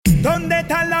¿Dónde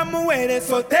están las mujeres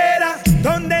solteras?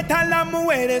 ¿Dónde están las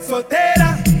mujeres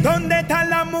solteras? ¿Dónde están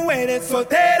las mujeres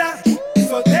solteras?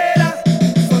 Solteras,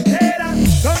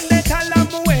 solteras. ¿Dónde están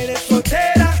las mujeres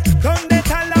solteras? ¿Dónde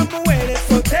están las mujeres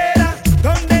solteras?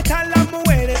 ¿Dónde están las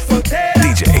mujeres solteras?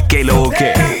 DJ, que lo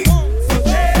que.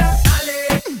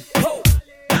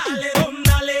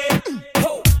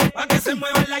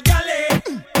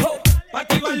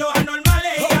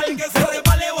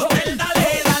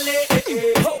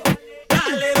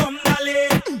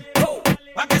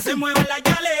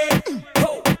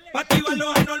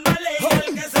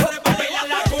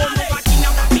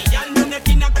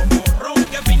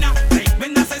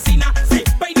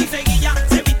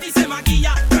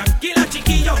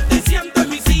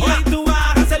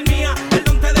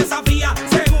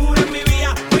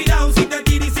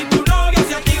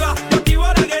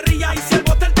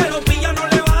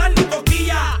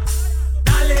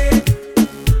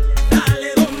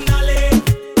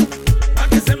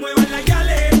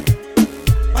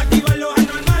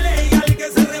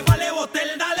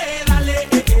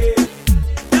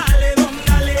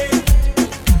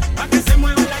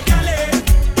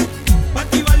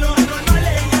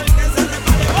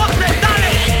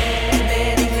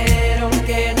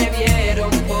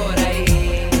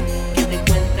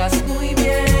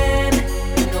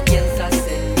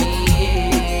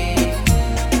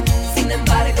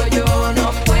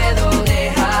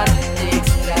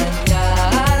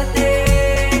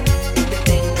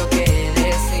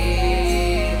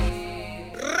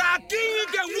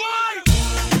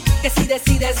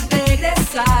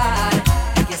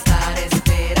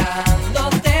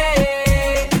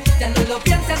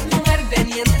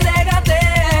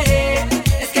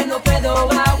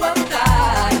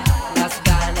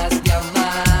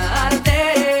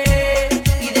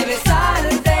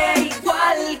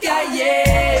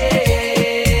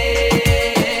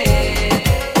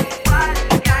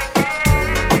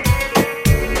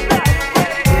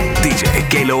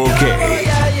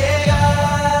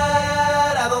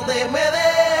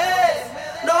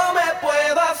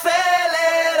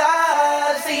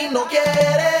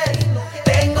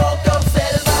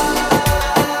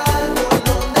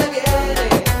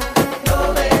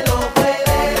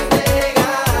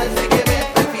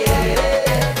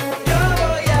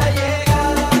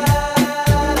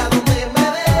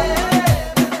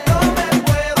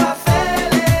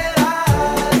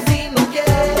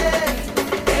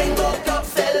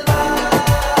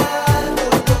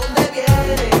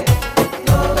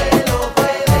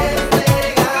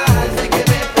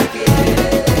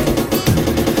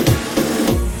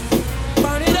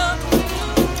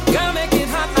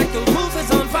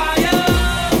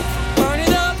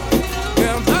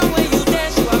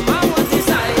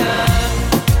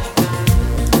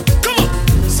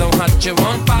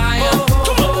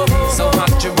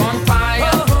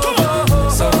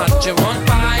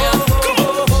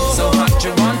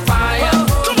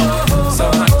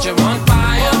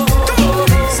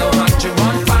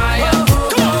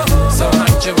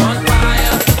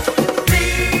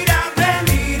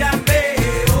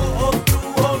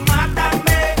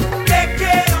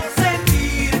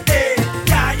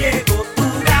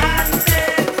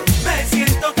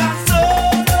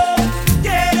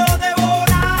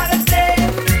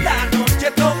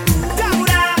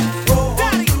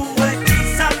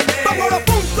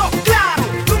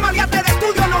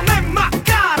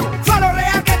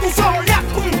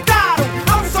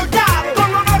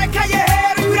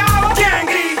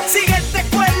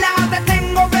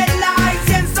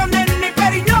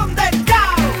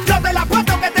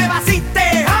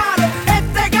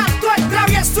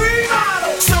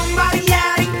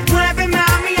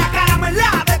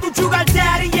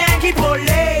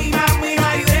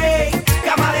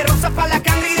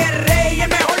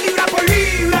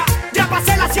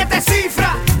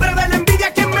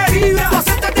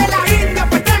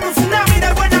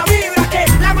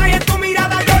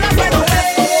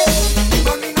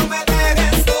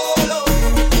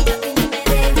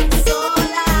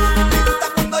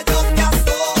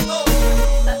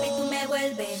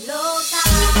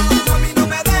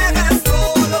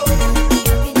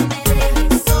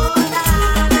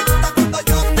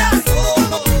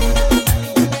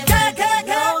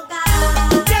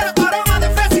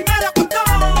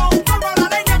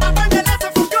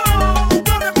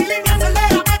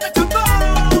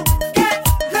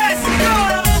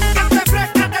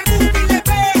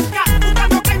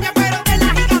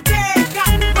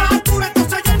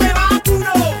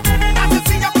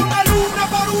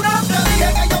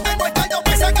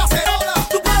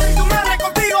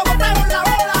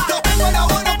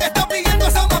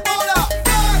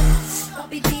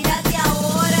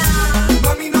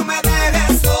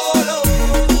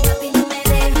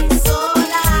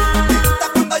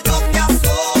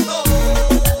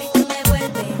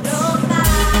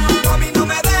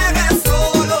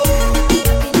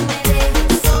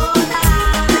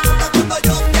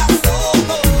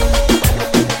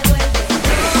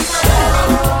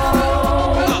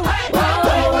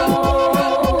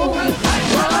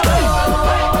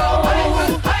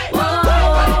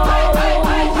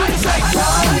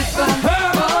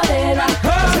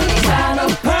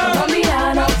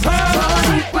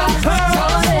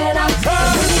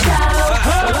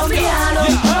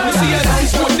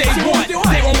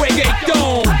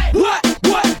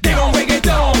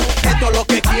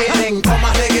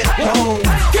 reggaetón.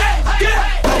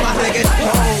 Toma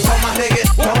reggaetón, toma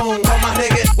reggaetón, toma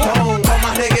reggaetón,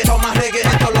 toma reggaetón, toma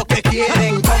reggaetón, esto es lo que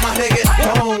quieren. Toma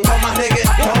reggaetón, toma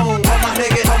reggaetón, toma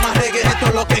reggaetón, toma reggaetón, esto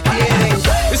es lo que quieren.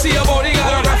 You see a body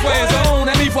got a rap for his own,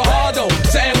 and he for Hardo,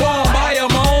 San Juan,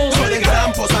 Bayamón. Soy del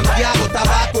campo, Santiago,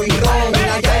 tabaco y ron.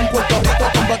 Allá en Puerto Rico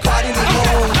con Bacardi y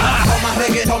limón. Toma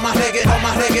reggaetón, toma reggaetón,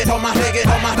 toma reggaetón, toma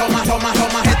reggaetón,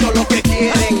 toma, esto es lo que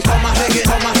quieren. Toma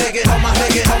reggaetón, toma reggaetón, toma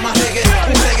reggaetón, toma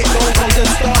reggaetón, un reggaetón con the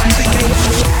stars.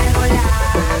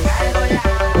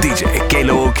 DJ, que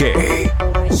lo que.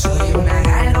 Soy una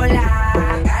gárgola,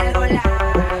 gárgola.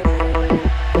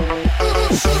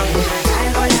 Soy una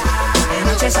gárgola. De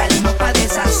noche salimos pa'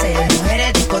 deshacer.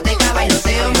 Mujeres, discoteca,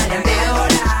 bailoteo, maleanteo.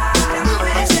 Las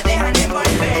mujeres se dejan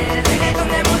envolver. Reggaetón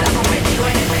de moda convertido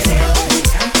en el deseo. Me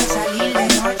encanta salir de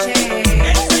noche.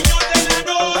 El señor de la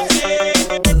noche.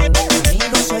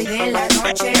 Amigo, soy de la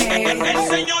noche. El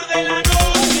señor de la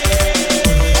noche.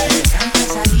 Me encanta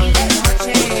salir de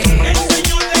noche. El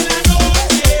señor de la noche.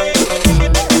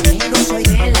 Amigo, soy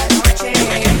de la noche.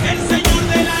 El señor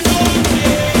de la noche.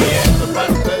 Esto es para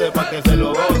ustedes, pa' que se lo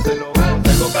gocen.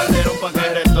 Tengo calderón pa' que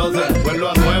retocen. Vuelvo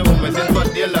a nuevo, me siento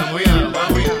al día en la mía,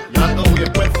 mami. Ya ando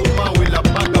bien perfumado y la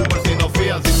paca por si no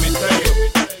fían sin misterio.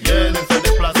 Llénense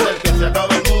de placer, que se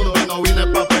acabe el mundo y no vine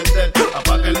pa' perder.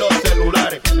 Apaguen los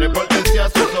celulares, repórtense a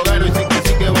sus hogares y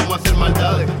sí que vamos a hacer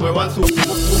maldades. Muevan su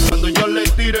cuando yo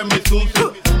les tire mi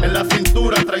sucio. En la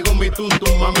cintura traigo mi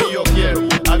tuntum, mami, yo quiero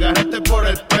agarrarte por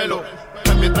el pelo.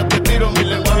 Mientras te tiro mi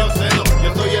lengua a los senos,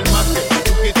 yo soy el más que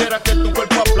tú quisieras que tu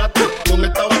cuerpo aplaste. Con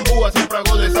esta bambúa siempre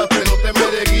hago desastre, no te me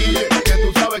desguille, que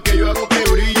tú sabes que yo hago que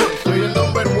brille. Soy el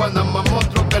number one, nada más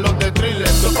monstruo que los de thriller.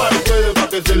 Esto es para ustedes, pa'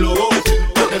 que se lo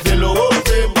gocen, pa' que se lo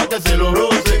gocen, pa' que se lo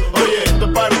rocen. Oye, esto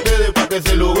es para ustedes, pa' que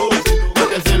se lo gocen, pa'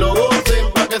 que se lo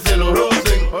gocen, pa' que se lo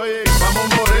rocen. Oye, vamos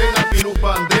morena,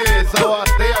 pirupandé, esa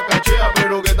batea, cachea,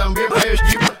 pero que también es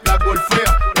chip, la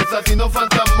golfea, esa sí no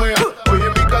fantasmea. Oye,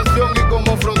 mi canción y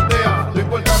como frontea, no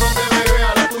importa donde me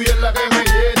vea, la tuya es la que me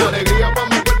llena. Alegría pa'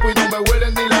 mi cuerpo y no me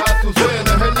huelen ni las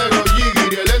azucenas. Es el negro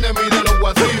Jigiri, el enemy de los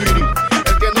guasibiri,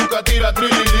 el que nunca tira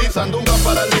trilili, sandunga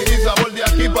para el iris, sabor de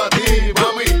aquí pa' ti,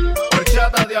 mami.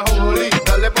 Horchata de ajonjolí,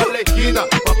 dale pa' la esquina,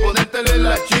 pa' ponértele en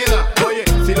la china. Oye,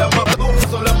 si las más duras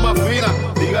son las más finas,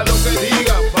 diga lo que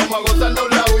diga, vamos a gozarnos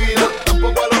la vida.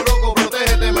 Tampoco a lo loco,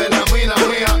 protégete, me la mina,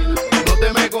 mija. No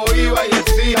te me cohibas y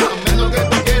exija, a menos que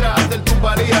tú quieras hacer tu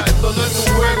pareja. Esto no es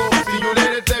un juego, si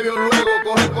Juliet te vio luego,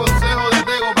 coge el consejo de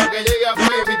Tego pa' que llegue a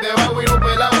fe. Si te va a huir un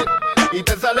pelado y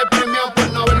te sale premiado por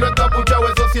no haberlo encapuchado,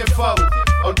 eso sí es favo.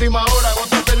 A última hora,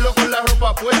 gózatelo con la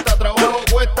ropa puesta, trabajo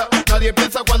cuesta, nadie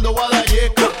piensa cuando va a dar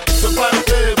yesca. Esto es para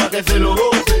ustedes, pa' que se lo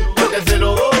gocen, pa' que se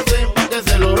lo gocen, pa' que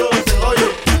se lo rocen.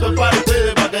 Oye, esto es para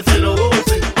ustedes, pa' que se lo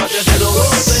gocen, pa' que se lo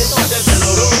gocen, pa' que se lo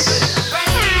rocen.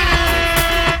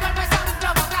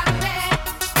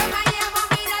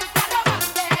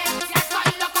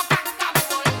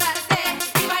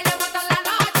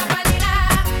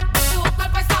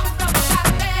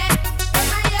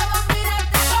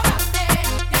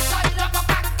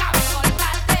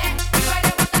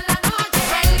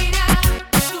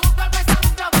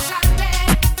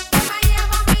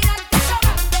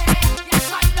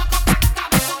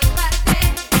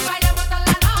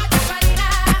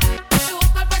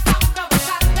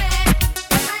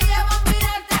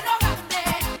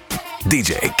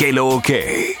 DJ, que lo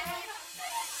que.